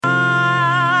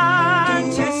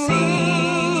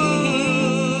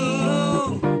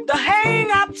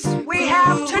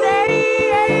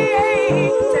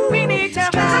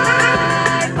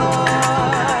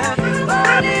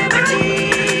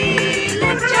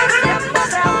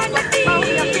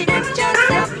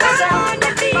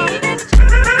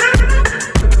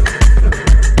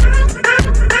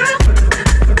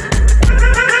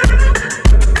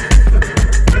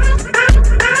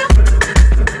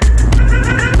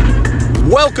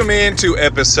Welcome into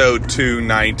episode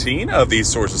 219 of the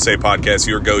Sources Say podcast,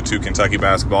 your go-to Kentucky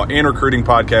basketball and recruiting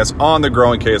podcast on the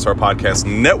growing KSR Podcast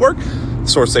Network. The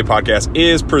Sources Say podcast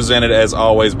is presented, as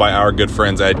always, by our good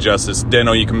friends at Justice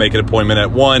Dental. You can make an appointment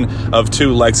at one of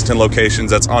two Lexington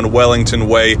locations. That's on Wellington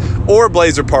Way or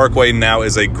Blazer Parkway. Now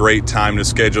is a great time to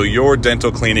schedule your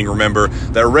dental cleaning. Remember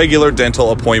that regular dental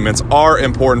appointments are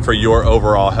important for your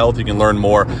overall health. You can learn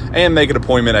more and make an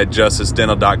appointment at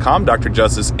justicedental.com. Dr.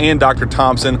 Justice and Dr.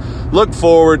 Thompson look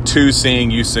forward to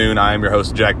seeing you soon. I am your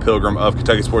host, Jack Pilgrim of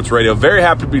Kentucky Sports Radio. Very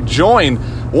happy to be joined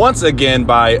once again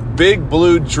by Big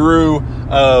Blue Drew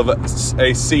of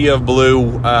A Sea of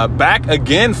Blue, back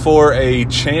again for a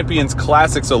Champions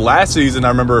Classic. So last season, I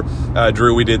remember,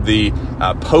 Drew, we did the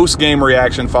post-game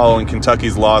reaction following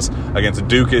Kentucky's loss against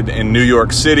Duke in New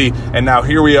York City, and now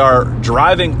here we are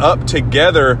driving up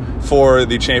together for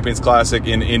the Champions Classic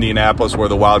in Indianapolis, where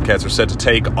the Wildcats are set to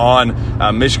take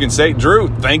on Michigan State. Drew,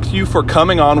 thank you for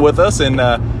coming on with us, and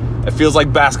it feels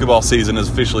like basketball season is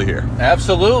officially here.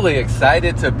 Absolutely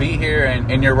excited to be here,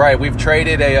 and you're right. We've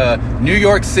traded a New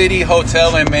York City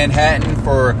hotel in Manhattan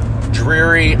for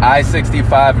dreary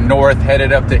I-65 North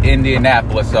headed up to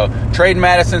Indianapolis. So trade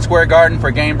Madison Square Garden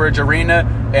for Gainbridge Arena,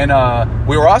 and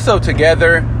we were also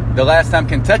together the last time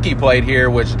Kentucky played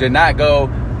here, which did not go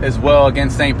as well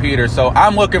against St. Peter's. So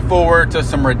I'm looking forward to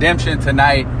some redemption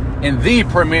tonight in the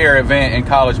premier event in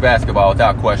college basketball,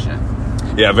 without question.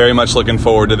 Yeah, very much looking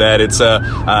forward to that. It's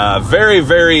a very,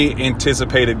 very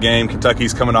anticipated game.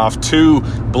 Kentucky's coming off two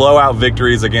blowout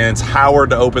victories against Howard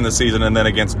to open the season, and then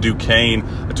against Duquesne,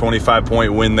 a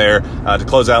 25-point win there to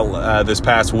close out this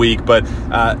past week. But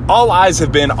all eyes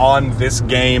have been on this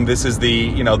game. This is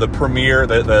the premier,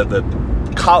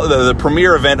 the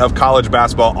premier event of college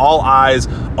basketball. All eyes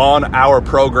on our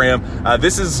program.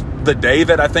 This is the day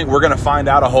that I think we're going to find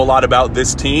out a whole lot about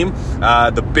this team.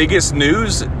 The biggest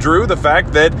news, Drew, the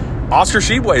fact that Oscar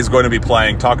Tshiebwe is going to be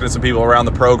playing. Talking to some people around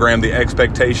the program, the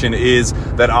expectation is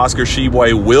that Oscar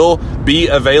Tshiebwe will be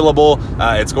available.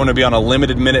 It's going to be on a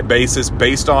limited minute basis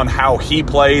based on how he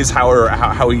plays,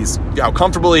 how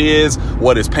comfortable he is,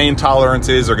 what his pain tolerance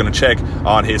is. They're going to check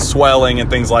on his swelling and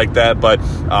things like that. But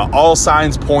all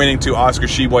signs pointing to Oscar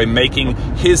Tshiebwe making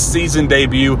his season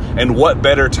debut, and what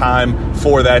better time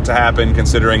for that to happen,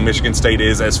 considering Michigan State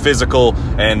is as physical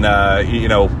and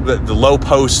the low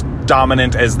post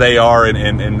dominant as they are,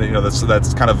 and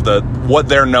that's kind of what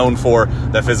they're known for,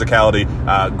 that physicality.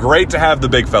 Great to have the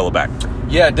big fella back.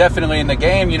 Yeah, definitely. In the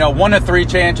game, 1 of 3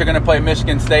 chance you're going to play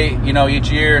Michigan State, each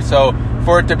year. So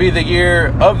for it to be the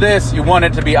year of this, you want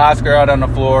it to be Oscar out on the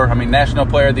floor. I mean, National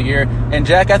Player of the Year. And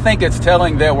Jack, I think it's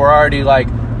telling that we're already like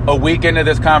a week into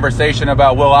this conversation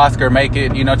about will Oscar make it,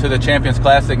 to the Champions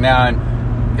Classic now,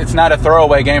 and it's not a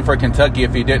throwaway game for Kentucky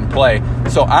if he didn't play.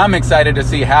 So I'm excited to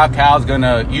see how Cal's going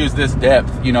to use this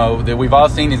depth, that we've all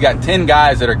seen. He's got 10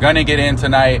 guys that are going to get in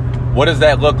tonight. What does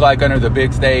that look like under the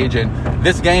big stage? And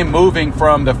this game moving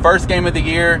from the first game of the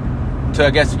year to, I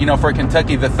guess, for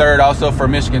Kentucky, the third, also for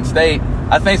Michigan State,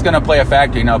 I think it's going to play a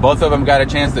factor. Both of them got a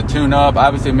chance to tune up.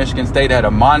 Obviously, Michigan State had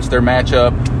a monster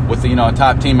matchup with, a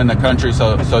top team in the country.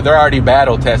 So they're already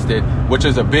battle tested, which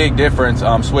is a big difference,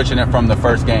 switching it from the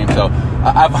first game. So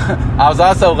I was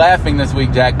also laughing this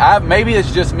week, Jack. Maybe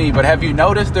it's just me, but have you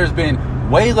noticed there's been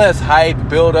way less hype,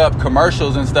 build-up,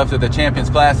 commercials and stuff to the Champions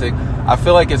Classic? I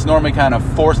feel like it's normally kind of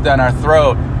forced down our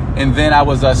throat. And then I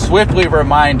was swiftly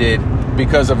reminded,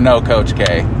 because of no Coach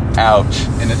K. Ouch.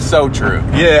 And it's so true.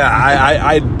 Yeah,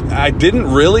 I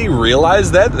didn't really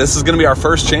realize that this is going to be our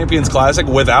first Champions Classic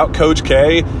without Coach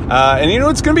K. And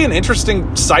it's going to be an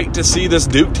interesting sight to see this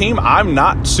Duke team. I'm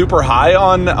not super high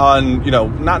on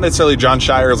not necessarily Jon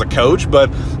Scheyer as a coach,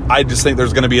 but I just think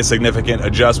there's going to be a significant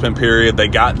adjustment period. They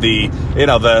got the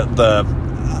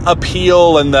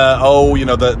appeal and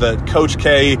the Coach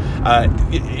K,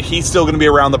 he's still going to be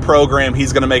around the program.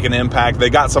 He's going to make an impact.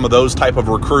 They got some of those type of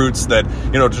recruits that,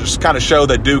 just kind of show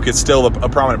that Duke is still a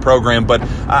prominent program. But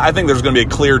I think there's going to be a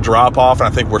clear drop-off, and I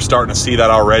think we're starting to see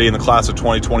that already in the class of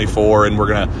 2024, and we're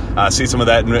going to see some of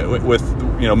that with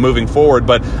moving forward.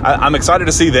 But I'm excited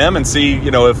to see them and see,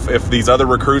 if these other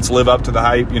recruits live up to the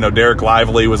hype. Derek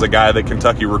Lively was a guy that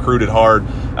Kentucky recruited hard,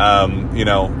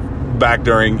 back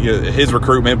during his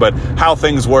recruitment, but how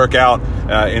things work out.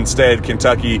 Instead,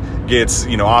 Kentucky gets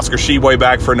Oscar Tshiebwe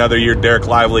back for another year. Derek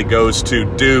Lively goes to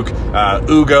Duke.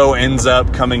 Ugo ends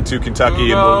up coming to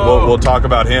Kentucky, and we'll talk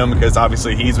about him because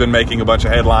obviously he's been making a bunch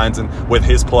of headlines and with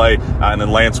his play. And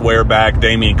then Lance Ware back,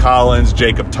 Damian Collins,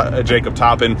 Jacob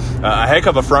Toppin, a heck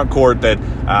of a front court that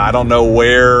I don't know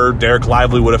where Derek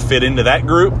Lively would have fit into that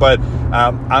group, but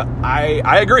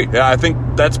I agree. I think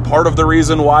that's part of the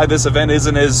reason why this event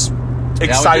isn't as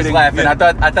exciting. I was just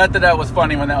laughing. I thought that was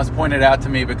funny when that was pointed out to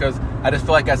me, because I just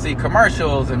feel like I see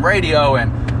commercials and radio,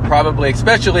 and probably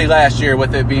especially last year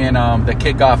with it being the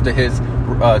kickoff to his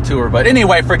tour. But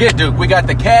anyway, forget Duke. We got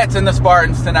the Cats and the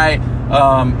Spartans tonight.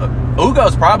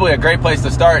 Ugo's probably a great place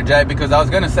to start, Jack, because I was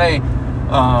going to say,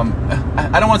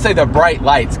 I don't want to say the bright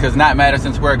lights, because not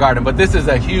Madison Square Garden, but this is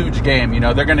a huge game.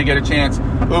 They're going to get a chance.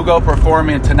 Ugo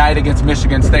performing tonight against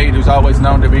Michigan State, who's always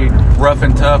known to be rough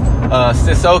and tough.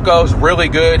 Sissoko's really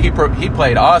good. He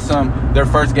played awesome their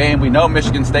first game. We know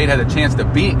Michigan State had a chance to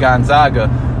beat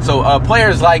Gonzaga. So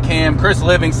players like him, Chris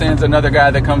Livingston's another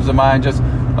guy that comes to mind. Just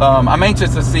I'm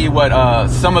anxious to see what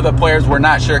some of the players we're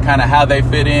not sure kind of how they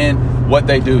fit in, what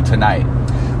they do tonight.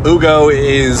 Ugo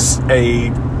is a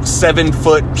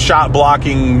 7-foot shot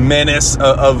blocking menace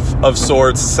of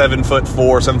sorts, 7'4",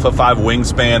 7'5"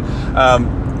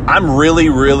 wingspan. I'm really,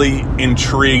 really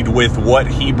intrigued with what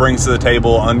he brings to the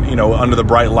table under the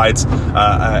bright lights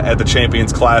at the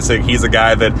Champions Classic. He's a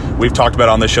guy that we've talked about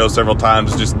on this show several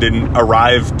times, just didn't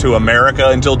arrive to America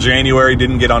until January,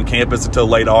 didn't get on campus until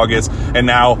late August, and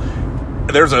now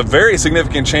there's a very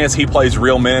significant chance he plays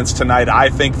real minutes tonight. I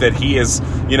think that he is,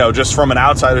 just from an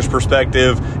outsider's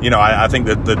perspective, I think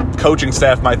that the coaching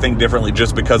staff might think differently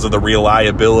just because of the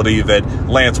reliability that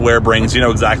Lance Ware brings.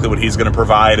 Exactly what he's going to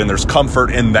provide, and there's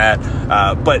comfort in that.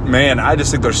 But man, I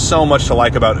just think there's so much to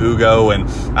like about Ugo, and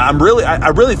I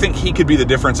really think he could be the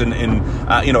difference in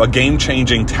a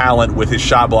game-changing talent with his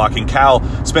shot blocking. Cal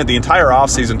spent the entire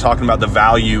offseason talking about the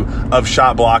value of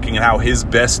shot blocking and how his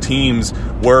best teams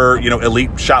were, elite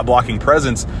shot blocking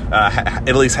presence,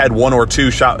 at least had one or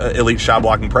two elite shot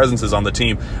blocking presences on the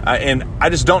team. And I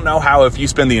just don't know how, if you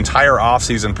spend the entire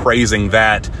offseason praising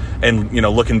that and,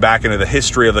 looking back into the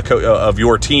history of of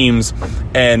your teams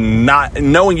and not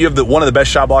knowing you have one of the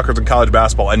best shot blockers in college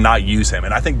basketball and not use him.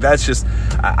 And I think that's just,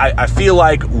 I feel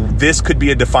like this could be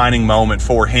a defining moment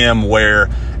for him where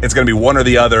it's going to be one or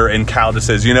the other, and Cal just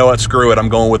says, you know what, screw it, I'm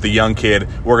going with the young kid.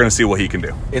 We're going to see what he can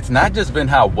do. It's not just been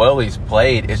how well he's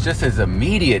played, it's just his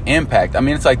immediate impact. I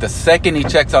mean, it's like the second he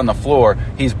checks on the floor,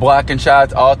 he's blocking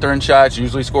shots, altering shots,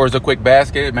 usually scores a quick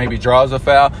basket, maybe draws a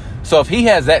foul. So if he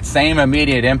has that same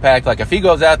immediate impact, like if he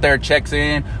goes out there, checks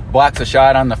in, blocks a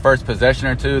shot on the first possession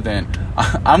or two, then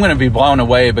I'm going to be blown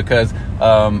away, because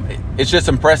it's just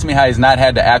impressed me how he's not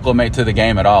had to acclimate to the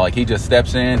game at all. Like, he just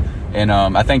steps in, and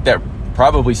I think that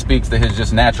probably speaks to his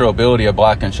just natural ability of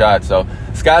blocking shots. So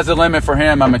sky's the limit for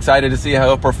him. I'm excited to see how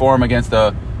he'll perform against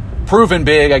the proven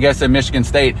big, I guess, in Michigan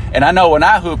State. And I know when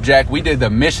I hoop, Jack, we did the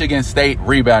Michigan State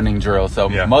rebounding drill. So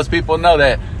Most people know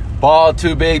that ball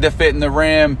too big to fit in the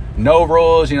rim, no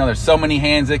rules. There's so many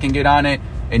hands that can get on it.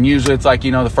 And usually it's like,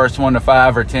 the first one to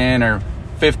 5 or 10 or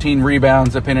 15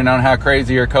 rebounds, depending on how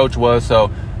crazy your coach was. So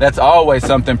that's always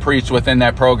something preached within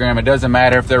that program. It doesn't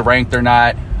matter if they're ranked or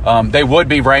not. They would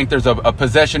be ranked. There's a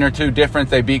possession or two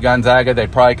difference. They beat Gonzaga.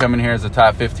 They'd probably come in here as a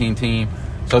top 15 team.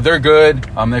 So they're good.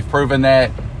 They've proven that.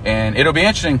 And it'll be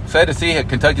interesting. Sad to see it.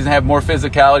 Kentucky's going to have more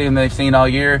physicality than they've seen all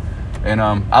year. And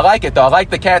I like it, though. I like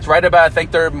the Cats right about, I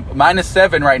think they're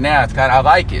 -7 right now. It's I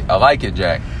like it. I like it,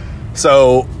 Jack.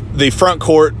 So the front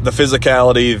court, the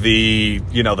physicality,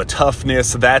 the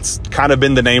toughness, that's kind of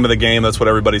been the name of the game. That's what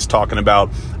everybody's talking about.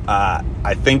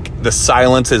 I think the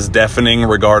silence is deafening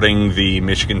regarding the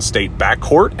Michigan State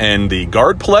backcourt and the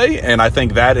guard play, and I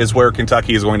think that is where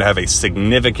Kentucky is going to have a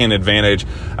significant advantage.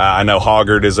 I know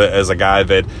Hoggard is a guy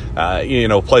that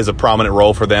plays a prominent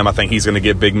role for them. I think he's going to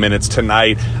get big minutes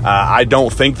tonight. I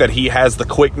don't think that he has the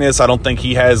quickness. I don't think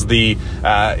he has the.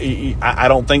 I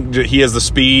don't think he has the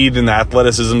speed and the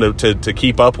athleticism to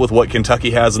keep up with what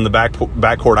Kentucky has in the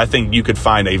backcourt. I think you could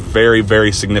find a very,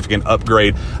 very significant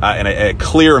upgrade and a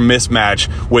clear mismatch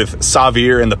with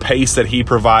Sahvir and the pace that he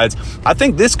provides. I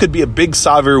think this could be a big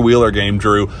Sahvir Wheeler game,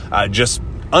 Drew. Just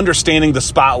understanding the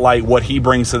spotlight, what he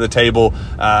brings to the table,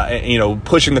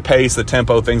 pushing the pace, the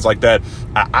tempo, things like that.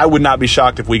 I would not be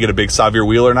shocked if we get a big Sahvir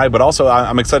Wheeler night, but also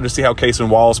I'm excited to see how Cason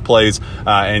Wallace plays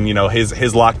and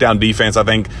his lockdown defense. I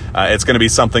think it's going to be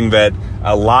something that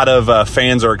a lot of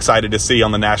fans are excited to see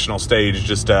on the national stage,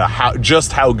 just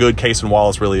how good Cason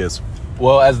Wallace really is.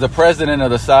 Well, as the president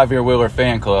of the Sahvir Wheeler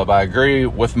fan club, I agree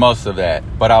with most of that.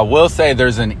 But I will say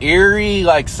there's an eerie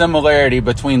similarity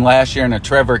between last year and the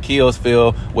Trevor Keels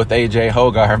feel with A.J.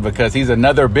 Hoggard, because he's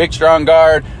another big, strong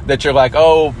guard that you're like,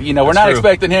 we're not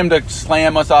expecting him to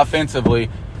slam us offensively,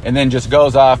 and then just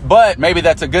goes off. But maybe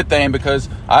that's a good thing, because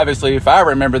obviously if I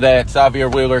remember that,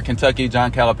 Sahvir Wheeler, Kentucky, John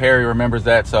Calipari remembers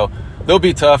that. So they'll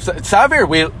be tough. Sahvir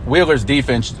Wheeler's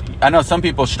defense, I know some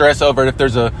people stress over it if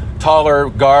there's a taller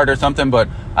guard or something, but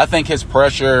I think his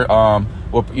pressure is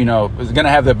going to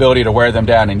have the ability to wear them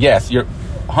down. And yes, you're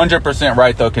 100%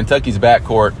 right, though. Kentucky's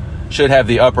backcourt should have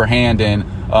the upper hand in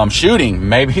shooting.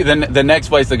 Maybe the next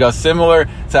place to go, similar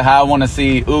to how I want to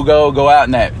see Ugo go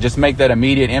out and just make that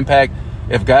immediate impact.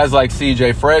 If guys like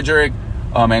C.J. Frederick,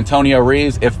 Antonio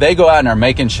Reeves, if they go out and are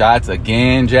making shots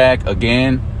again, Jack,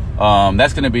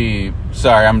 that's going to be –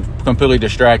 sorry, I'm completely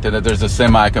distracted that there's a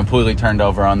semi completely turned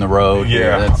over on the road.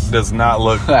 Yeah, that does not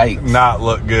look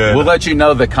good. We'll let you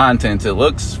know the content. It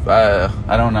looks I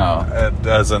don't know. It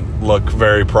doesn't look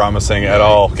very promising at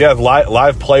all. Yeah,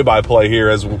 live play-by-play here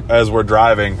as we're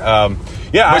driving.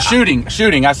 But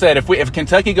shooting. I said if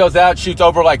Kentucky goes out, shoots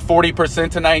over like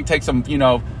 40% tonight, takes some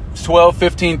 12,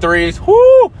 15 threes,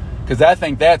 whoo! Because I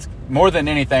think that's more than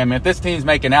anything. I mean, if this team's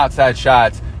making outside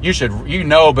shots,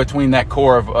 between that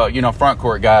core of front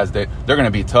court guys that they're going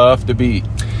to be tough to beat.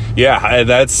 Yeah,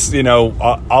 that's,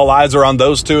 all eyes are on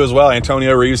those two as well.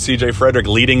 Antonio Reeves, C.J. Frederick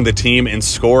leading the team in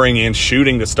scoring and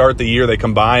shooting to start the year. They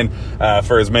combine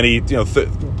for as many,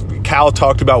 Cal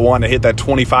talked about wanting to hit that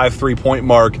 25 3-point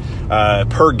mark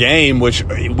per game, which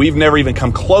we've never even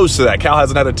come close to that. Cal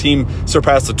hasn't had a team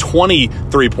surpass the 20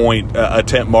 3-point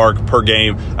attempt mark per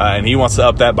game, and he wants to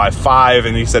up that by 5,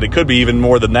 and he said it could be even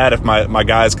more than that if my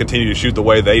guys continue to shoot the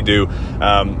way they do.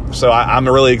 So I'm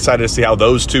really excited to see how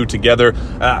those two together.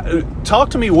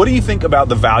 Talk to me, what do you think about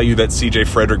the value that C.J.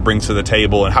 Frederick brings to the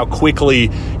table and how quickly,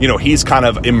 he's kind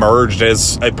of emerged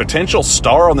as a potential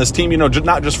star on this team,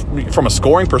 not just from a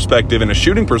scoring perspective and a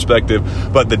shooting perspective,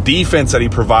 but the defense that he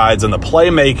provides and the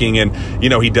playmaking,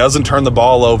 and he doesn't turn the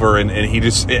ball over, and he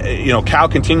just Cal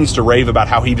continues to rave about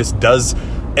how he just does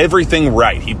everything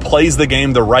right. He plays the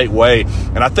game the right way,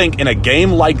 and I think in a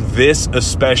game like this,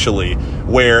 especially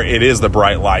where it is the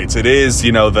bright lights, it is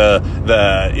the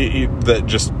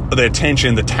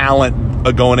attention, the talent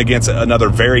going against another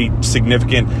very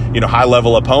significant high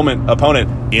level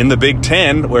opponent in the Big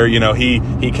Ten, where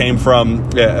he came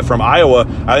from Iowa.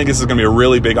 I think this is going to be a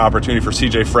really big opportunity for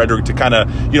C.J. Frederick to kind of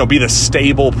be the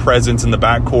stable presence in the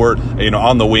backcourt,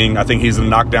 on the wing. I think he's going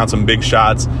to knock down some big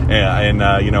shots, and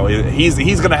he's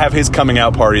going to have his coming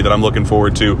out party that I'm looking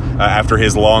forward to after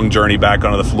his long journey back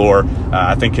onto the floor.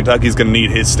 I think Kentucky's going to need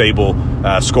his stable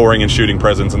scoring and shooting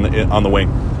presence on the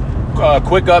wing.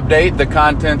 Quick update, the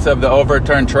contents of the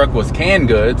overturned truck was canned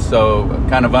goods, so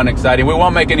kind of unexciting. We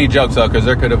won't make any jokes, though, because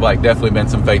there could have definitely been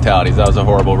some fatalities. That was a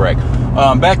horrible wreck.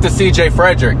 Back to C.J.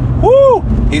 Frederick. Woo!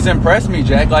 He's impressed me,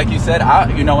 Jack. Like you said,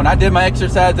 when I did my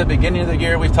exercise at the beginning of the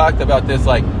year, we've talked about this,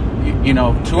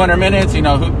 200 minutes,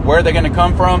 where are they going to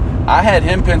come from? I had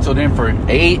him penciled in for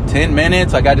 8-10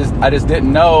 minutes. I just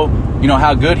didn't know,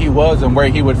 how good he was and where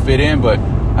he would fit in. But,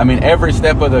 every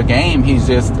step of the game, he's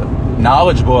just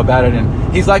knowledgeable about it,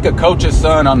 and he's like a coach's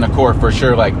son on the court for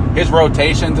sure. His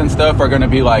rotations and stuff are going to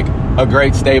be a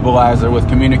great stabilizer with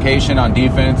communication on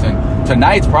defense, and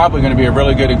tonight's probably going to be a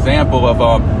really good example of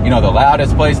the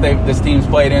loudest place this team's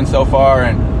played in so far,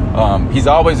 and he's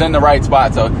always in the right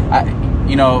spot. So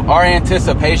our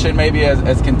anticipation maybe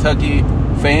as Kentucky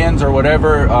fans or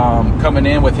whatever coming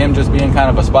in with him just being kind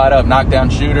of a spot up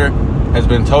knockdown shooter has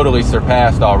been totally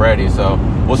surpassed already. So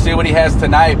we'll see what he has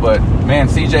tonight. But, man,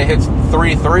 CJ hits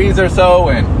 3 threes or so,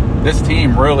 and this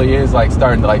team really is,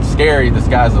 starting to, scary. The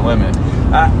sky's the limit.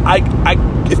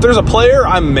 If there's a player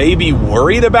I'm maybe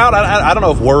worried about, I don't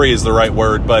know if worry is the right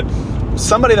word, but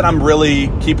somebody that I'm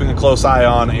really keeping a close eye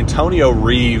on, Antonio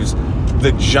Reeves,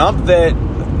 the jump that,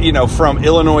 from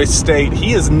Illinois State,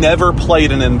 he has never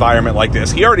played in an environment like this.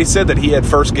 He already said that he had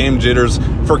first game jitters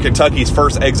for Kentucky's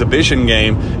first exhibition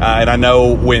game. And I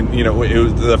know when, it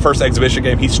was the first exhibition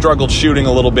game, he struggled shooting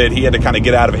a little bit. He had to kind of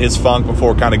get out of his funk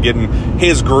before kind of getting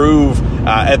his groove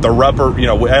at the Rupp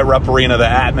Arena, the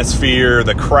atmosphere,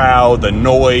 the crowd, the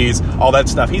noise, all that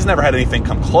stuff. He's never had anything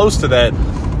come close to that.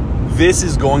 This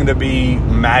is going to be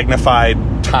magnified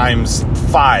times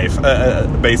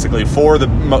 5, basically, for the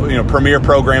premier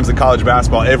programs in college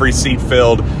basketball. Every seat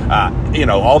filled,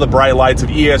 all the bright lights of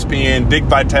ESPN. Dick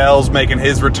Vitale's making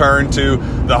his return to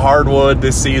the hardwood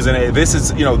this season. This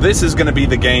is going to be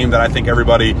the game that I think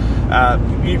everybody,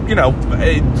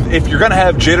 if you're going to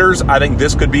have jitters, I think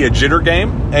this could be a jitter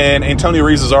game. And Antonio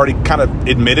Reeves has already kind of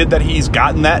admitted that he's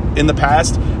gotten that in the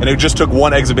past, and it just took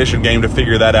one exhibition game to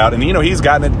figure that out. And he's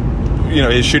gotten it.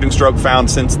 His shooting stroke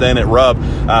found since then at Rupp,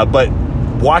 but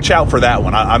watch out for that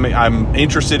one. I'm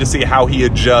interested to see how he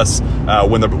adjusts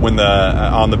when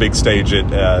on the big stage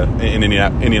in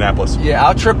Indianapolis. Yeah,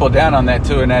 I'll triple down on that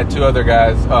too, and add 2 other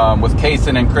guys with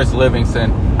Kaysen and Chris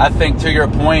Livingston. I think to your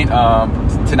point,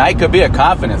 tonight could be a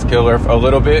confidence killer a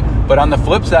little bit, but on the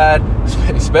flip side,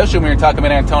 especially when you're talking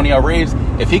about Antonio Reeves,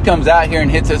 if he comes out here and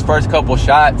hits his first couple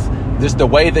shots, just the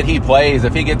way that he plays,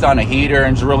 if he gets on a heater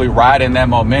and is really riding that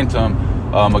momentum,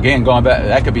 again, going back,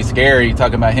 that could be scary,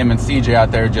 talking about him and CJ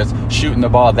out there just shooting the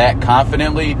ball that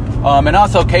confidently. And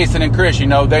also Kaysen and Chris,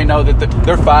 they know that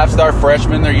they're 5-star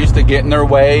freshmen. They're used to getting their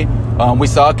way. We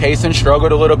saw Kaysen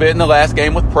struggled a little bit in the last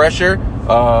game with pressure.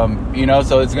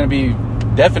 So it's going to be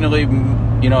definitely,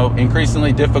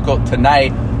 increasingly difficult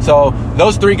tonight. So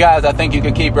those 3 guys I think you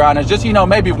could keep around. It's just,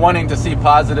 maybe wanting to see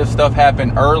positive stuff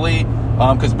happen early,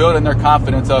 because building their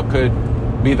confidence up could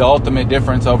be the ultimate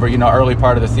difference over, early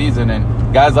part of the season.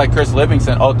 And guys like Chris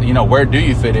Livingston, where do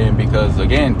you fit in? Because,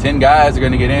 again, 10 guys are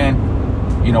going to get in.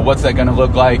 What's that going to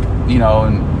look like,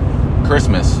 in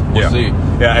Christmas? We'll see.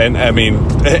 Yeah, and I mean,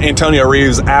 Antonio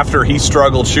Reeves, after he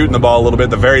struggled shooting the ball a little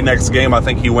bit, the very next game, I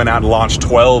think he went out and launched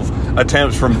 12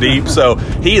 attempts from deep. So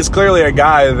he is clearly a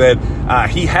guy that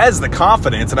he has the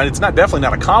confidence, and it's definitely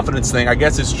not a confidence thing. I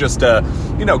guess it's just,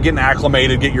 getting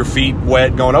acclimated, get your feet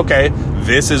wet, going, okay,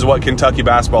 this is what Kentucky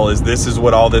basketball is. This is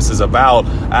what all this is about.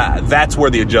 That's where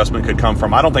the adjustment could come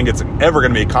from. I don't think it's ever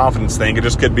going to be a confidence thing. It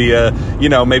just could be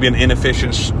maybe an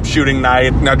inefficient shooting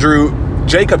night. Now, Drew,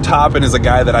 Jacob Toppin is a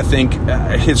guy that I think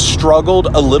has struggled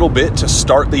a little bit to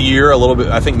start the year, a little bit,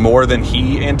 I think, more than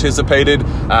he anticipated.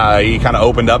 He kind of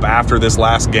opened up after this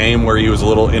last game where he was a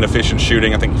little inefficient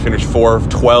shooting. I think he finished 4 of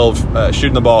 12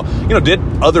 shooting the ball. Did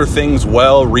other things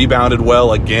well, rebounded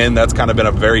well. Again, that's kind of been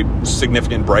a very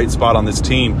significant bright spot on this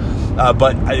team.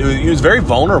 But he was very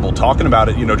vulnerable talking about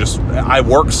it. I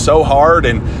work so hard,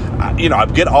 and I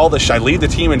get all the I lead the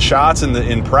team in shots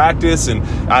in practice, and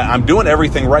I'm doing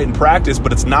everything right in practice,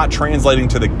 but it's not translating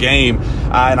to the game.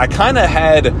 And I kind of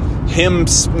had him,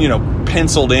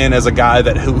 penciled in as a guy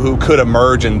that who could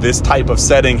emerge in this type of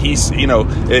setting. He's,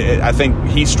 I think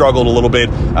he struggled a little bit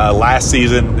last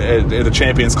season at the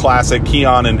Champions Classic.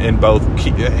 Keon and both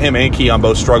him and Keon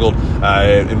both struggled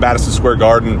in Madison Square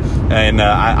Garden, and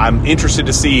I'm interested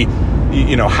to see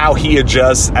how he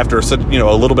adjusts after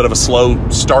a little bit of a slow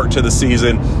start to the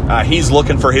season. He's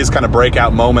looking for his kind of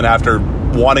breakout moment after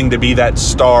wanting to be that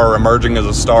star, emerging as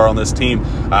a star on this team.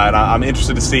 And I'm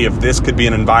interested to see if this could be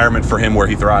an environment for him where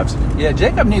he thrives. Yeah,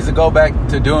 Jacob needs to go back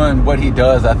to doing what he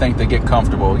does, I think, to get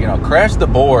comfortable. Crash the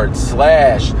board,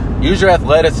 slash, use your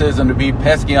athleticism to be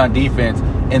pesky on defense.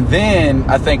 And then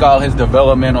I think all his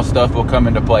developmental stuff will come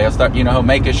into play. He'll start, he'll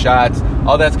make his shots.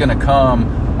 All that's going to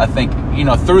come, I think,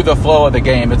 through the flow of the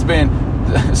game. It's been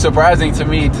surprising to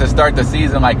me to start the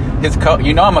season like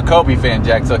I'm a Kobe fan,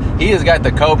 Jack, so he has got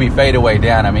the Kobe fadeaway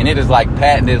down. I mean, it is like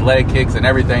patented leg kicks and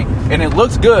everything, and it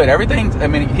looks good.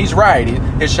 He's right,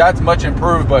 his shot's much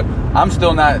improved, but I'm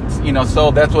still not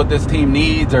sold that's what this team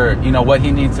needs, or what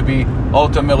he needs to be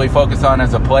ultimately focused on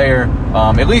as a player,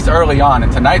 at least early on.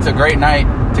 And tonight's a great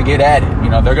night to get at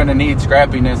it. They're going to need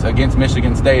scrappiness against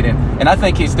Michigan State, and I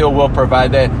think he still will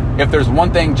provide that. If there's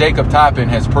one thing Jacob Toppin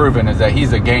has proven, is that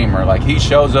he's a gamer. Like, he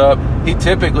shows up. He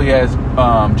typically has,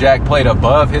 Jack, played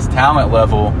above his talent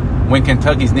level when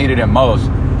Kentucky's needed him most,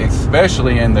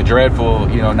 especially in the dreadful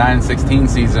 9-16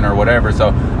 season or whatever. So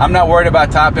I'm not worried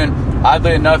about Toppin.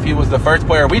 Oddly enough, he was the first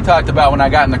player we talked about when I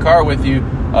got in the car with you,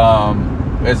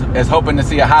 as hoping to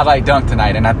see a highlight dunk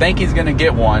tonight, and I think he's going to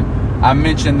get one. I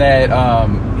mentioned that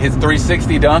his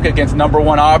 360 dunk against number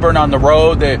 1 Auburn on the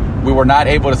road that we were not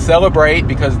able to celebrate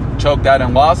because choked out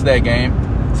and lost that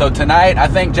game. So tonight, I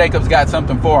think Jacob's got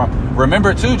something for him.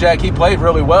 Remember, too, Jack, he played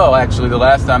really well, actually, the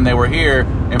last time they were here,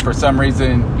 and for some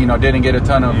reason, didn't get a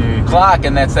ton of clock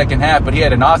in that second half, but he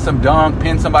had an awesome dunk,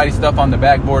 pinned somebody's stuff on the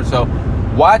backboard. So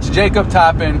watch Jacob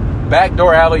Toppin,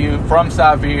 backdoor alley-oop from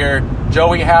Xavier.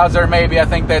 Joey Hauser, maybe, I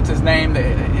think that's his name.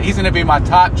 He's going to be my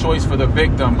top choice for the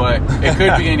victim, but it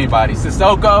could be anybody.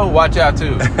 Sissoko, watch out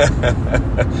too.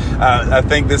 I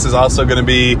think this is also going to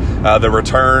be the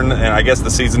return and I guess the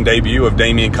season debut of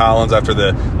Damian Collins after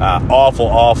the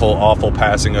awful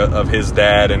passing of his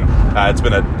dad. And it's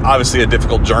been obviously a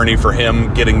difficult journey for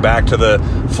him getting back to the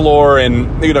floor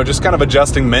and, just kind of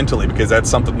adjusting mentally, because that's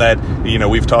something that,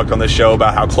 we've talked on this show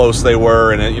about how close they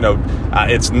were. And,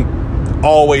 it's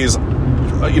always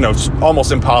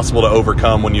almost impossible to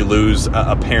overcome when you lose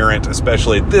a parent,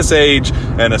 especially at this age,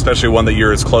 and especially one that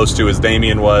you're as close to as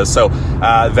Damian was. So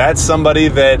that's somebody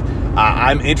that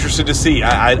I'm interested to see.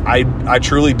 I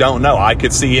truly don't know. I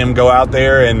could see him go out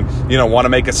there and, want to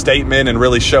make a statement and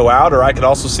really show out, or I could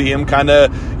also see him kind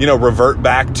of, revert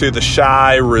back to the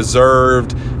shy,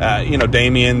 reserved,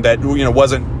 Damian that,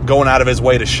 wasn't going out of his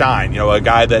way to shine, a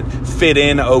guy that fit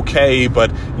in okay,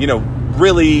 but,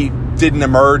 really didn't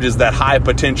emerge as that high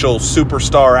potential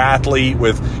superstar athlete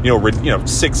with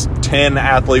 6'10"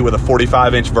 athlete with a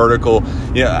 45-inch vertical.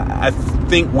 I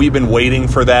think we've been waiting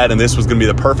for that, and this was going to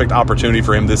be the perfect opportunity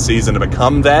for him this season to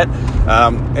become that.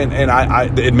 And I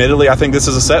admittedly, I think this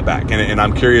is a setback, and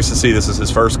I'm curious to see. This is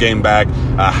his first game back,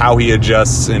 how he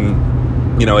adjusts, and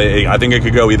I think it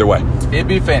could go either way. It'd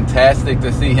be fantastic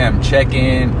to see him check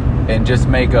in and just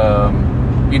make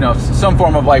some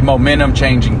form of like momentum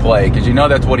changing play, because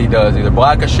that's what he does. Either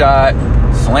block a shot,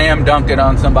 slam dunk it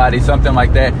on somebody, something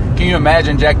like that. Can you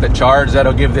imagine, Jack, the charge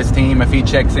that'll give this team if he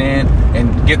checks in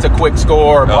and gets a quick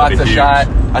score or blocks a shot?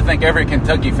 I think every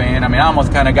Kentucky fan, I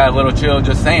almost kind of got a little chill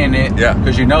just saying it,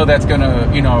 because that's going to,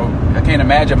 I can't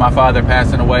imagine my father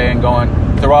passing away and going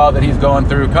through all that he's going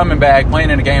through, coming back, playing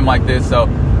in a game like this. So,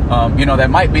 that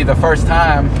might be the first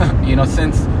time,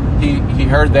 since he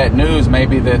heard that news,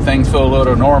 maybe that things feel a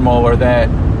little normal, or that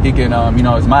he can,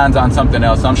 his mind's on something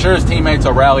else. So I'm sure his teammates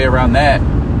will rally around that.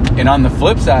 And on the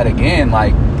flip side, again,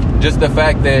 like just the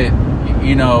fact that,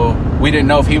 we didn't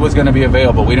know if he was going to be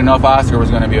available. We didn't know if Oscar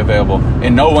was going to be available.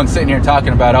 And no one's sitting here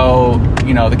talking about,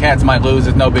 the Cats might lose.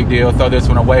 It's no big deal. Throw this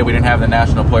one away. We didn't have the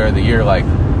National Player of the Year. Like,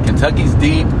 Kentucky's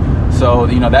deep. So,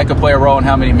 that could play a role in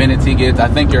how many minutes he gets. I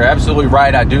think you're absolutely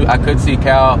right. I could see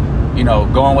Cal,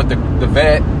 going with the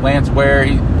vet, Lance Ware.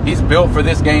 He's built for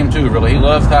this game too, really. He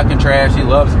loves talking trash. He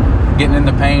loves getting in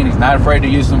the paint. He's not afraid to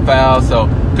use some fouls. So,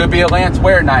 could be a Lance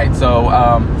Ware night. So,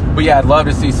 but yeah, I'd love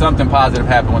to see something positive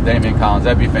happen with Damian Collins.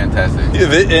 That'd be fantastic.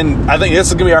 Yeah, and I think this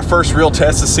is going to be our first real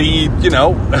test to see,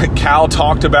 Cal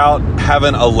talked about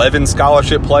having 11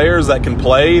 scholarship players that can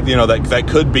play, that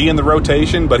could be in the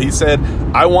rotation. But he said,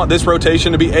 I want this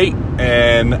rotation to be 8.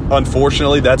 And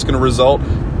unfortunately, that's going to result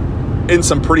in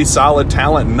some pretty solid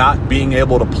talent not being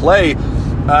able to play.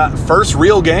 First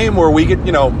real game where we get,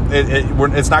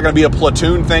 it's not going to be a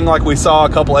platoon thing like we saw a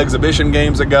couple exhibition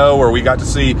games ago, where we got to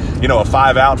see, a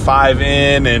 5 out, 5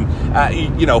 in,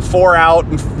 and 4 out,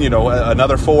 and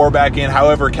another 4 back in.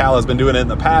 However, Cal has been doing it in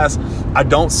the past. I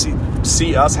don't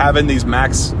see us having these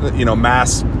mass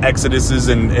exoduses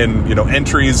and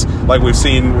entries like we've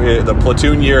seen the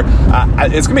platoon year.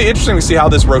 It's going to be interesting to see how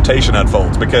this rotation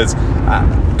unfolds, because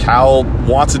Cal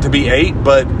wants it to be 8,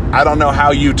 but I don't know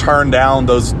how you turn down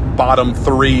those bottom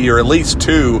 3 or at least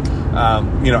 2,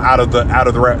 out of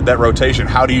that rotation.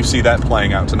 How do you see that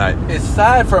playing out tonight?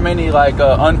 Aside from any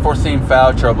unforeseen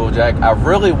foul trouble, Jack, I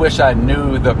really wish I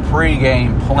knew the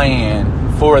pregame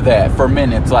plan for that, for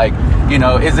minutes.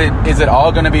 Is it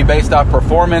all going to be based off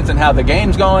performance and how the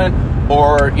game's going,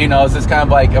 or is this kind of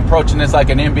like approaching this like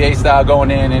an NBA style, going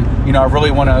in and I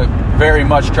really want to very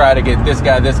much try to get this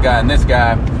guy, and this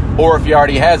guy, or if he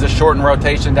already has a shortened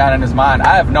rotation down in his mind?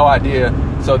 I have no idea.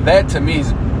 So that to me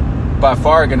is by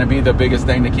far going to be the biggest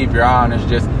thing to keep your eye on, is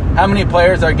just how many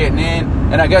players are getting in.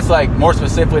 And I guess more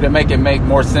specifically, to make it make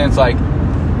more sense,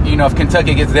 if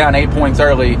Kentucky gets down 8 points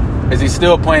early, is he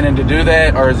still planning to do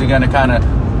that, or is he going to kind of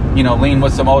lean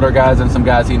with some older guys and some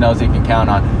guys he knows he can count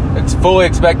on? It's fully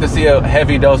expect to see a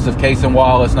heavy dose of Cason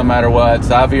Wallace no matter what.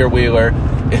 Xavier Wheeler.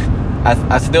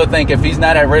 I still think if he's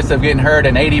not at risk of getting hurt,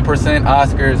 an 80%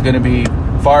 Oscar is going to be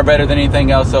far better than anything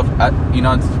else. So,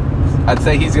 I'd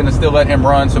say he's going to still let him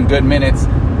run some good minutes,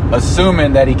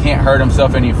 assuming that he can't hurt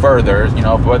himself any further,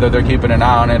 whether they're keeping an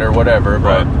eye on it or whatever.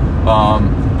 But,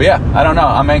 but yeah, I don't know.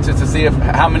 I'm anxious to see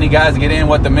how many guys get in,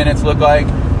 what the minutes look like,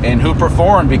 and who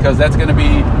perform, because that's going to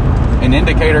be an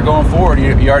indicator going forward.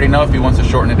 You already know if he wants to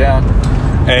shorten it down.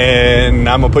 And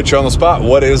I'm going to put you on the spot.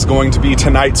 What is going to be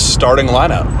tonight's starting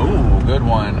lineup? Ooh, good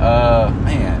one.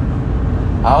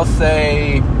 I'll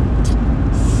say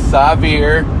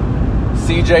Xavier,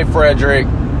 CJ Frederick.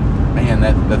 Man,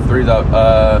 the three's up.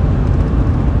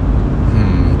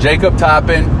 Jacob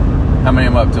Toppin. How many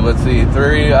am I up to? Let's see.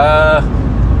 3.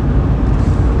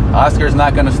 Oscar's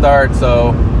not going to start,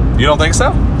 so. You don't think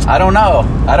so? I don't know.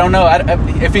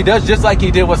 If he does just like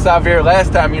he did with Xavier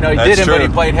last time, he didn't, true. But he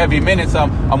played heavy minutes. So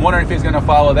I'm wondering if he's going to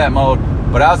follow that mode.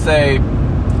 But I'll say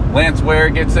Lance Ware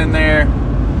gets in there,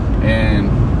 and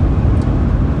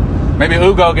maybe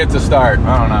Ugo gets a start.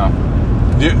 I don't know.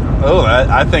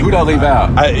 I think who don't leave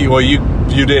out?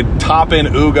 You did Toppin,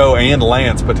 Ugo, and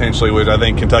Lance potentially, which I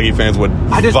think Kentucky fans would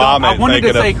vomit. I wanted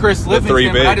to say Chris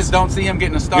Livingston, but I just don't see him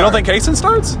getting a start. You don't think Cason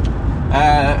starts?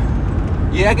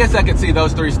 Yeah, I guess I could see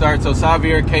those 3 starts. So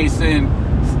Xavier, Cason.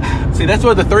 See, that's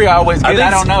where the 3 I always get. I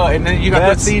don't know. And then you got to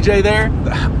put CJ there.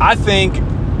 I think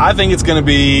it's going to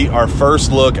be our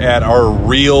first look at our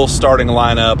real starting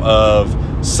lineup of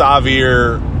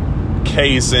Xavier,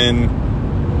 Cason.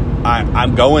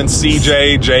 I'm going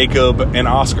CJ, Jacob, and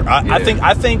Oscar. I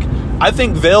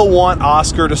think they'll want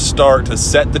Oscar to start to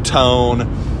set the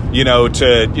tone.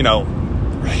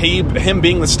 him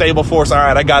being the stable force. All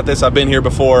right, I got this. I've been here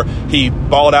before. He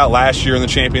balled out last year in the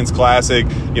Champions Classic.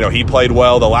 He played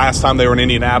well the last time they were in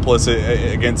Indianapolis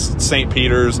against St.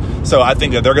 Peter's. So I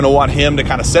think that they're going to want him to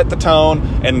kind of set the tone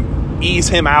and ease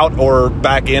him out or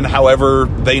back in however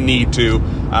they need to.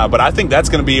 But I think that's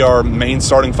going to be our main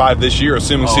starting five this year,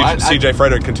 assuming C.J.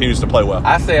 Frederick continues to play well.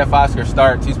 I say if Oscar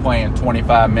starts, he's playing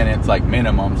 25 minutes like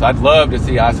minimum. So I'd love to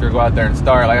see Oscar go out there and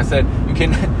start. Like I said, you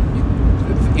can –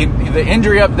 the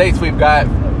injury updates we've got,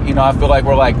 I feel like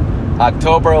we're like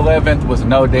October 11th was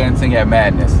no dancing at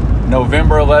Madness.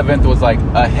 November 11th was like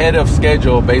ahead of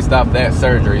schedule based off that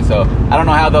surgery. So I don't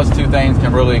know how those two things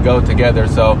can really go together.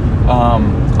 So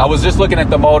I was just looking at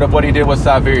the mold of what he did with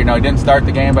Sahvir. He didn't start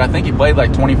the game, but I think he played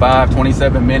like 25,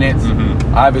 27 minutes.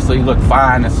 Mm-hmm. Obviously, he looked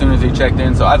fine as soon as he checked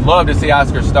in. So I'd love to see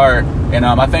Oscar start. And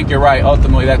I think you're right.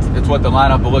 Ultimately, it's what the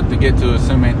lineup will look to get to,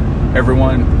 assuming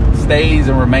everyone stays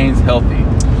and remains healthy.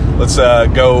 Let's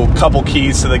go a couple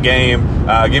keys to the game.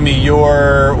 Give me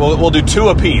we'll do two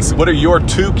apiece. What are your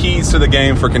two keys to the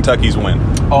game for Kentucky's win?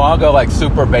 I'll go like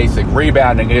super basic.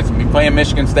 Rebounding. It's playing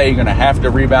Michigan State. You're going to have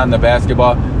to rebound the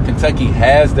basketball. Kentucky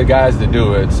has the guys to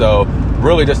do it. So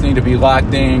really just need to be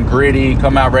locked in, gritty,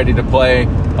 come out ready to play,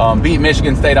 beat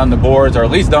Michigan State on the boards, or at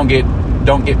least don't get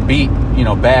beat,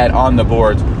 bad on the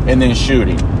boards, and then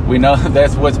shooting. We know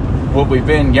that's what we've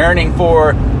been yearning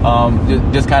for,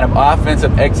 just kind of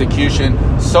offensive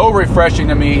execution. So refreshing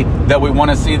to me that we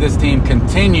want to see this team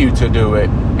continue to do it,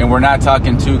 and we're not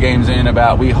talking 2 games in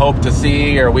about we hope to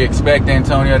see or we expect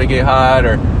Antonio to get hot,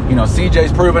 or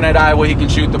CJ's proven at Iowa he can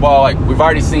shoot the ball. Like, we've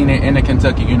already seen it in the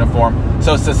Kentucky uniform.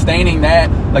 So sustaining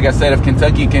that, like I said, if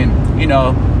Kentucky can,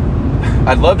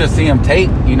 I'd love to see them take,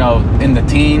 in the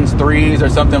teens, threes or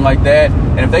something like that.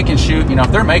 And if they can shoot,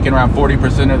 if they're making around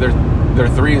 40% of their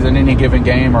threes in any given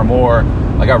game or more,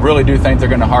 like, I really do think they're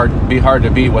going to be hard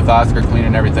to beat with Oscar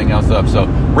cleaning everything else up. So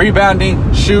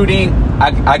rebounding, shooting,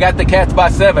 I got the Cats by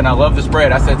 7. I love the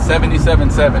spread. I said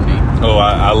 77-70. Oh,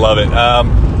 I love it.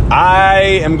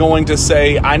 I am going to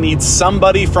say I need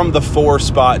somebody from the 4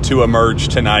 spot to emerge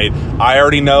tonight. I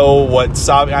already know what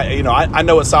I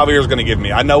know what Sahvir is going to give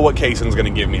me. I know what Kaysen's going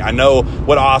to give me. I know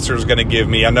what Oscar is going to give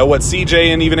me. I know what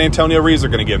CJ and even Antonio Reeves are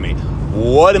going to give me.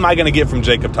 What am I going to get from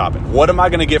Jacob Toppin? What am I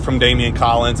going to get from Damian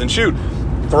Collins? And shoot,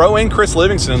 throw in Chris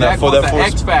Livingston in that for that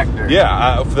X factor.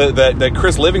 Yeah, that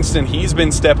Chris Livingston, he's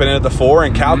been stepping in at the 4,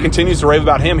 and Cal continues to rave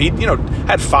about him. He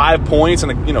had 5 points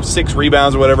and 6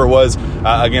 rebounds or whatever it was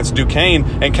against Duquesne,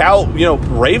 and Cal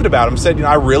raved about him. Said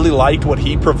I really liked what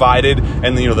he provided,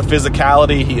 and the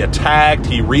physicality. He attacked,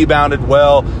 he rebounded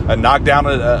well, knocked down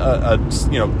a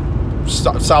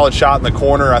solid shot in the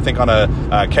corner, I think on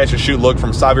a catch and shoot look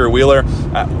from Sahvir Wheeler.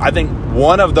 I think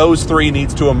one of those 3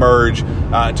 needs to emerge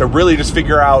to really just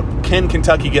figure out, can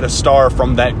Kentucky get a star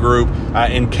from that group,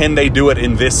 and can they do it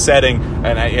in this setting?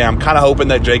 And I'm kind of hoping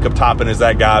that Jacob Toppin is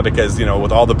that guy, because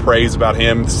with all the praise about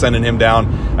him, sending him down,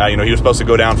 he was supposed to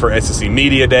go down for SEC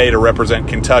Media Day to represent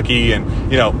Kentucky,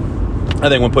 and I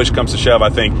think when push comes to shove,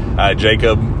 I think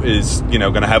Jacob is,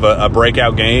 going to have a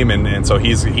breakout game, and so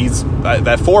he's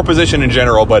that 4 position in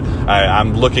general. But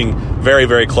I'm looking very,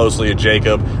 very closely at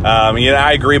Jacob.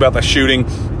 I agree about the shooting.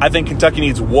 I think Kentucky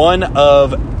needs one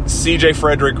of C.J.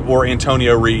 Frederick or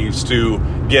Antonio Reeves to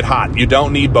get hot. You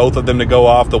don't need both of them to go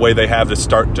off the way they have to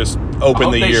start to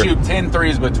open the year. I hope they shoot 10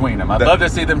 threes between them. I'd love to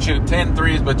see them shoot 10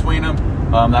 threes between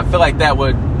them. I feel like that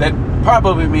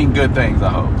probably mean good things, I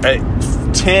hope.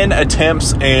 10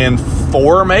 attempts and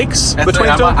 4 makes between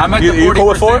them? I'm at the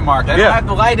 40% mark. They don't have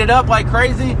to light it up like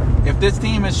crazy. If this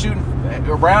team is shooting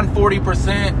around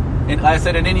 40%, and like I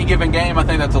said, in any given game, I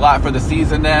think that's a lot for the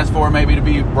season to ask for, maybe to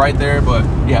be right there. But,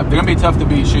 yeah, they're going to be tough to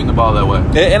beat shooting the ball that way.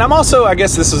 And I'm also, I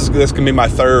guess this can be my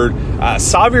third.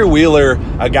 Sahvir Wheeler,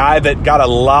 a guy that got a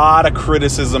lot of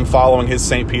criticism following his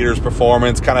St. Peter's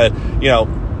performance, kind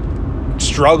of,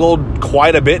 struggled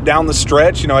quite a bit down the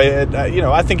stretch.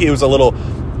 I think it was a little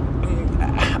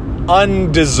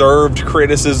undeserved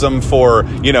criticism for,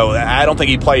 I don't think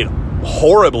he played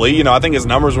horribly. I think his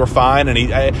numbers were fine, and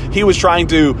he was trying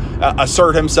to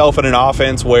assert himself in an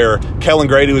offense where Kellen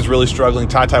Grady was really struggling,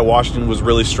 Ty Washington was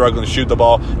really struggling to shoot the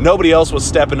ball. Nobody else was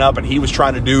stepping up, and he was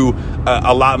trying to do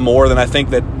a lot more than I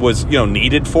think that was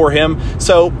needed for him.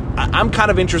 So I'm kind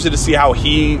of interested to see how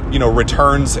he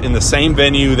returns in the same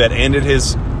venue that ended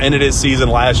his season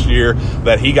last year,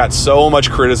 that he got so much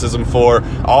criticism for.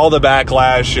 All the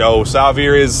backlash,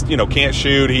 Sahvir is can't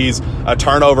shoot, he's a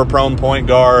turnover prone point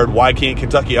guard, why can't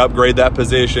Kentucky upgrade that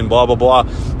position, blah blah blah.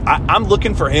 I'm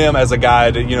looking for him as a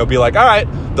guy to be like, all right,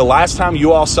 the last time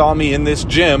you all saw me in this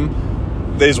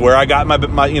gym, is where I got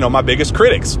my biggest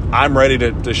critics. I'm ready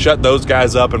to shut those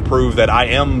guys up and prove that I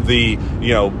am the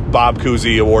Bob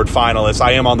Cousy Award finalist.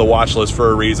 I am on the watch list for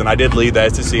a reason. I did lead the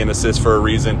SEC in assists for a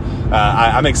reason.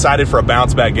 I'm excited for a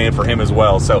bounce back game for him as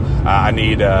well. So I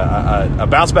need a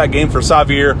bounce back game for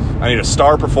Xavier. I need a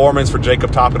star performance for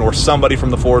Jacob Toppin or somebody from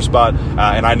the 4 spot,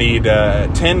 and I need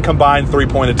 10 combined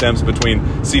 3-point attempts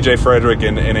between C.J. Frederick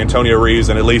and Antonio Reeves,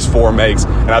 and at least 4 makes.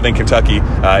 And I think Kentucky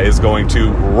is going to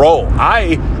roll.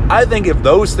 I think if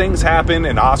those things happen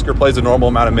and Oscar plays a normal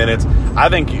amount of minutes, I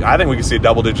think we can see a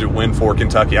double-digit win for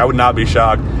Kentucky. I would not be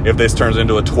shocked if this turns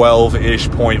into a 12-ish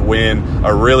point win,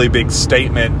 a really big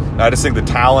statement. I just think the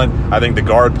talent, I think the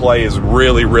guard play is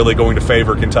really, really going to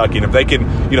favor Kentucky. And if they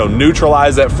can,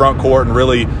 neutralize that front court and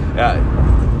really,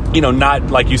 not,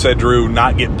 like you said, Drew,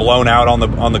 not get blown out on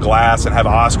the glass and have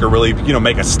Oscar really,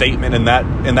 make a statement in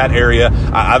that area,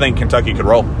 I think Kentucky could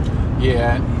roll.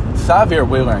 Yeah, Xavier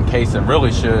Wheeler and Kaysen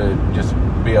really should just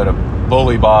be able to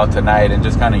bully ball tonight and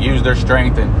just kind of use their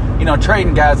strength. And,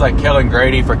 trading guys like Kellen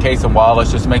Grady for Kaysen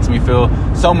Wallace just makes me feel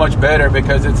so much better,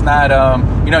 because it's not,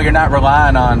 you're not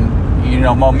relying on,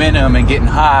 momentum and getting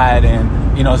hot and,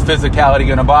 is physicality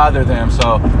going to bother them.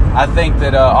 So I think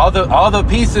that all the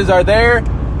pieces are there,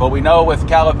 but we know with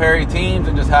Calipari teams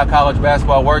and just how college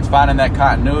basketball works, finding that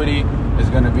continuity is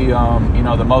going to be,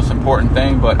 the most important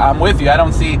thing. But I'm with you.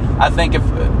 I think if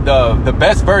the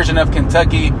best version of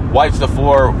Kentucky wipes the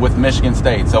floor with Michigan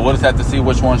State. So we'll just have to see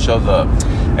which one shows up.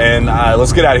 And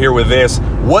let's get out of here with this.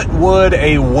 What would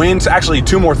a win? Actually,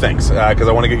 2 more things, because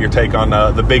I want to get your take on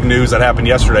the big news that happened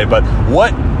yesterday. But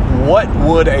what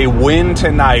would a win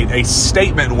tonight, a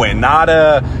statement win, not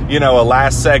a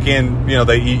last second,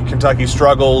 Kentucky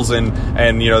struggles and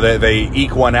they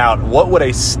eke one out. What would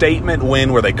a statement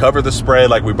win where they cover the spread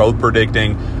like we're both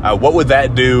predicting? What would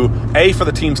that do? A, for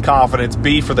the team's confidence.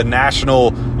 B, for the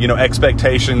national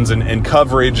expectations and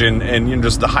coverage and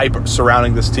just the hype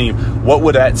surrounding this team. What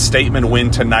would that statement win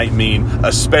tonight mean,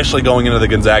 especially going into the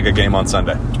Gonzaga game on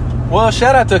Sunday? Well,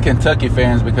 shout out to Kentucky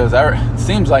fans, because it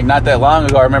seems like not that long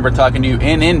ago I remember talking to you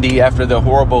in Indy after the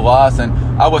horrible loss, and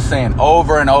I was saying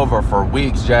over and over for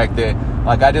weeks, Jack, that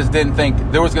I just didn't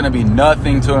think there was going to be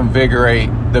nothing to invigorate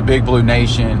the Big Blue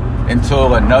Nation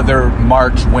until another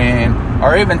March win,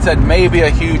 or even said maybe a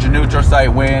huge neutral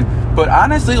site win. But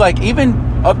honestly, even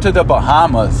up to the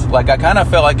Bahamas, I kind of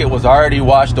felt like it was already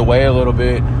washed away a little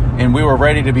bit, and we were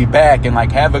ready to be back and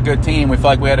have a good team. We felt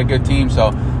like we had a good team.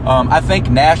 So I think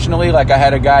nationally, I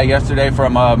had a guy yesterday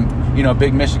from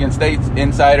big Michigan State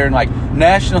insider, and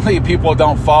nationally people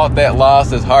don't fault that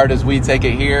loss as hard as we take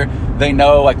it here. They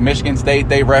know Michigan State,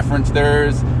 they reference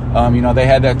theirs. They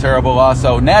had that terrible loss.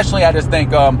 So nationally, I just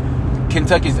think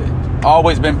Kentucky's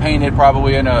always been painted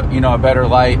probably in a better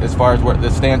light as far as what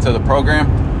the stance of the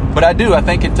program. But I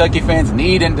think Kentucky fans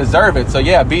need and deserve it. So,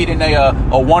 yeah, beating a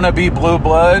wannabe blue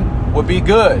blood would be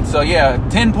good. So, yeah,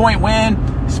 10-point win,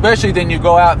 especially then you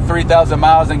go out 3,000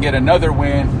 miles and get another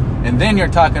win. And then you're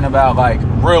talking about,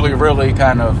 really, really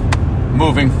kind of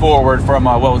moving forward from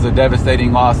what was a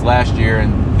devastating loss last year.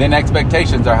 And then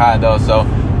expectations are high, though. So,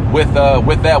 with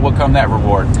that will come that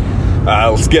reward.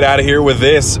 Let's get out of here with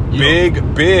this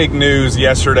big news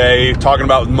yesterday, talking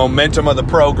about momentum of the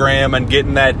program and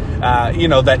getting that,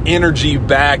 that energy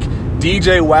back.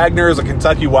 DJ Wagner is a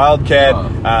Kentucky Wildcat,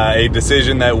 a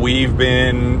decision that we've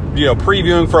been,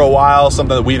 previewing for a while,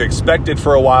 something that we've expected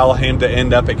for a while, him to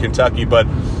end up at Kentucky. But,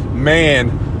 man,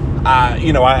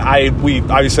 we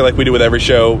obviously, like we do with every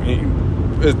show,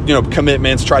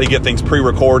 commitments, try to get things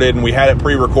pre-recorded, and we had it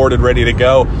pre-recorded ready to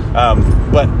go.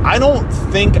 But I don't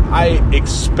think I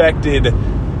expected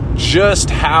just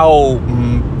how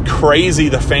crazy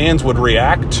the fans would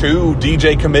react to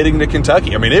DJ committing to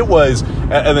Kentucky. I mean, it was,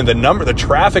 and then the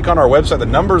traffic on our website, the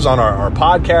numbers on our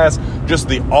podcast, just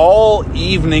the all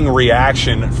evening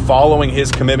reaction following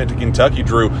his commitment to Kentucky,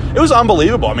 Drew, it was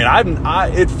unbelievable. I mean,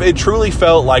 it truly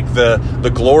felt like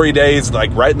the glory days,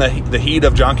 right in the heat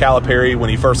of John Calipari when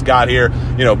he first got here,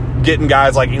 getting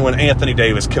guys like when Anthony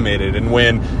Davis committed, and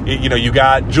when, you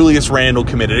got Julius Randle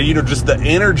committed, just the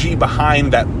energy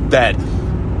behind that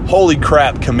holy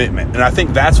crap commitment. And I think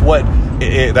that's what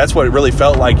it really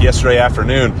felt like yesterday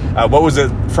afternoon. What was it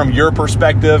from your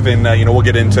perspective? And we'll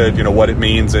get into what it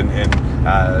means and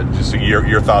just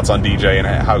your thoughts on DJ and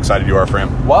how excited you are for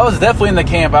him. Well, I was definitely in the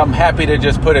camp. I'm happy to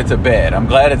just put it to bed. I'm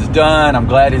glad it's done. I'm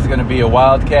glad he's going to be a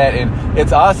Wildcat, and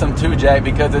it's awesome too, Jack,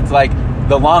 because it's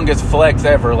the longest flex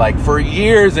ever. For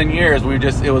years and years,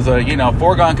 it was a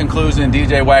foregone conclusion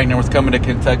DJ Wagner was coming to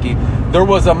Kentucky. There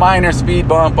was a minor speed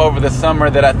bump over the summer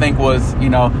that I think was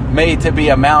made to be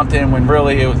a mountain, when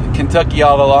really it was Kentucky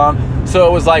all along. So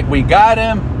it was we got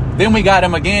him. Then we got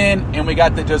him again, and we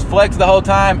got to just flex the whole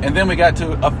time, and then we got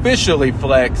to officially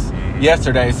flex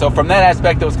yesterday. So from that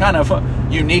aspect, it was kind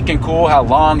of unique and cool how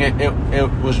long it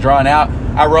was drawn out.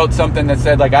 I wrote something that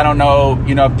said, like, I don't know, if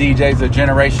DJ's a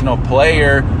generational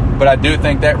player, but I do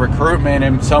think that recruitment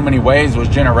in so many ways was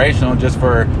generational, just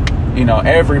for,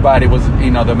 everybody was, the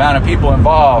amount of people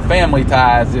involved, family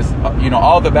ties, just,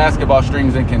 all the basketball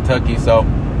strings in Kentucky. So,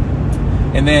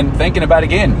 and then thinking about,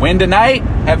 again, win tonight,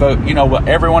 have what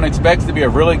everyone expects to be a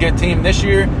really good team this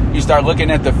year. You start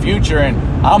looking at the future, and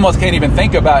I almost can't even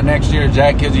think about next year,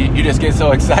 Jack, because you just get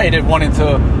so excited wanting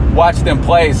to watch them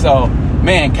play. So,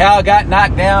 man, Cal got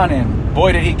knocked down, and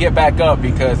boy, did he get back up,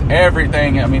 because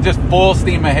everything, just full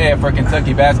steam ahead for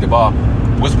Kentucky basketball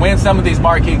was win some of these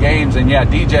marquee games, and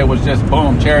DJ was just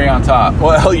boom, cherry on top.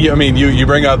 Well, you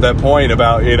bring up that point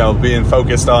about being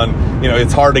focused on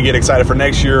it's hard to get excited for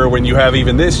next year when you have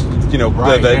even this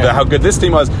how good this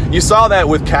team was. You saw that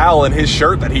with Cal and his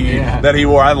shirt that he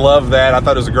wore. I love that. I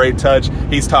thought it was a great touch.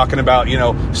 He's talking about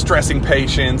stressing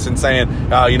patience and saying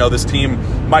this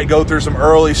team might go through some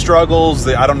early struggles.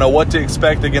 I don't know what to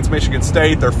expect against Michigan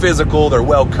State. They're physical. They're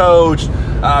well coached.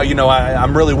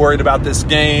 I'm really worried about this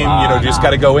game. Just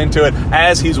got to go into it.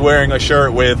 As he's wearing a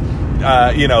shirt with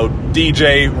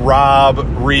DJ, Rob,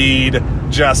 Reed,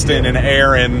 Justin, and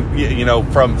Aaron,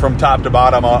 from top to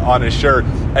bottom on his shirt,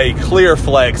 a clear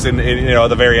flex. And at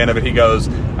the very end of it, he goes,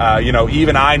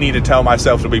 even I need to tell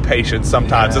myself to be patient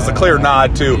sometimes. It's a clear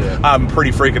nod to I'm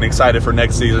pretty freaking excited for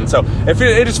next season. So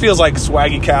it just feels like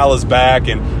Swaggy Cal is back,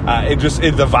 and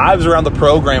the vibes around the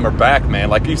program are back, man.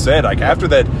 Like you said, like after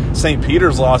that St.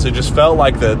 Peter's loss, it just felt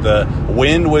like the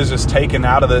wind was just taken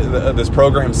out of this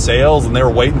program's sails, and they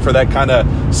were waiting for that kind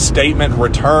of statement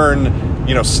return.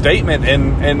 Statement,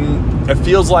 and it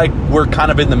feels like we're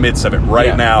kind of in the midst of it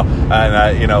right now.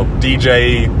 And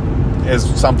DJ is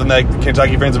something that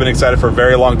Kentucky fans have been excited for a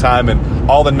very long time,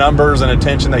 and all the numbers and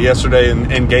attention that yesterday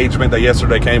and engagement that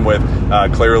yesterday came with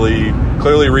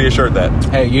clearly reassured that.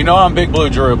 Hey, I'm Big Blue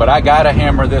Drew, but I gotta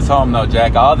hammer this home though,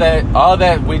 Jack. All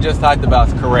that we just talked about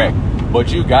is correct,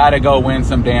 but you gotta go win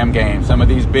some damn games. Some of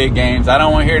these big games. I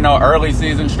don't want to hear no early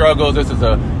season struggles.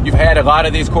 You've had a lot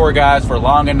of these core guys for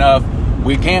long enough.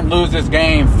 We can't lose this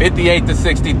game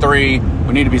 58-63.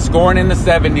 We need to be scoring in the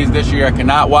 70s this year. I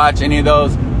cannot watch any of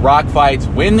those rock fights.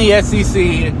 Win the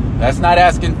SEC. That's not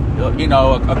asking,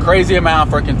 a crazy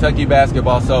amount for Kentucky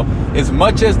basketball. So as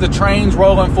much as the train's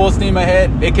rolling full steam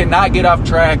ahead, it cannot get off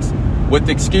tracks with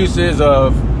excuses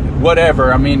of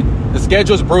whatever. The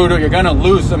schedule's brutal. You're going to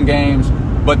lose some games.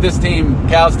 But this team,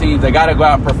 Cal's team, they got to go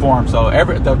out and perform. So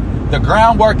the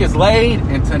groundwork is laid,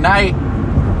 and tonight,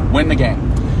 win the game.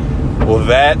 Well,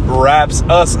 that wraps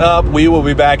us up. We will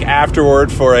be back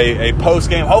afterward for a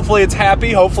post-game. Hopefully it's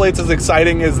happy. Hopefully it's as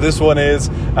exciting as this one is.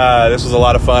 This was a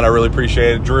lot of fun. I really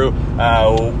appreciate it, Drew.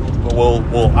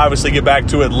 We'll obviously get back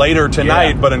to it later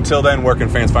tonight, but until then, where can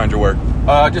fans find your work?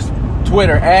 Just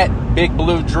Twitter,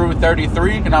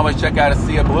 @BigBlueDrew33. You can always check out a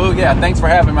Sea of Blue. Yeah, thanks for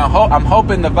having me. I'm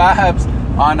hoping the vibes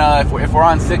on if we're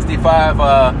on 65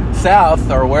 South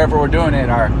or wherever we're doing it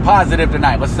are positive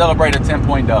tonight. Let's celebrate a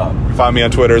 10-point dub. Find me on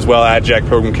Twitter as well,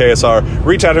 @JackPilgrimKSR.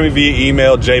 Reach out to me via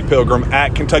email,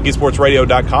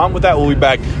 jpilgrim@KentuckySportsRadio.com. With that, we'll be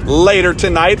back later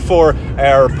tonight for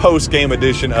our post-game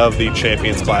edition of the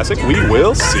Champions Classic. We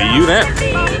will see you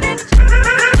then.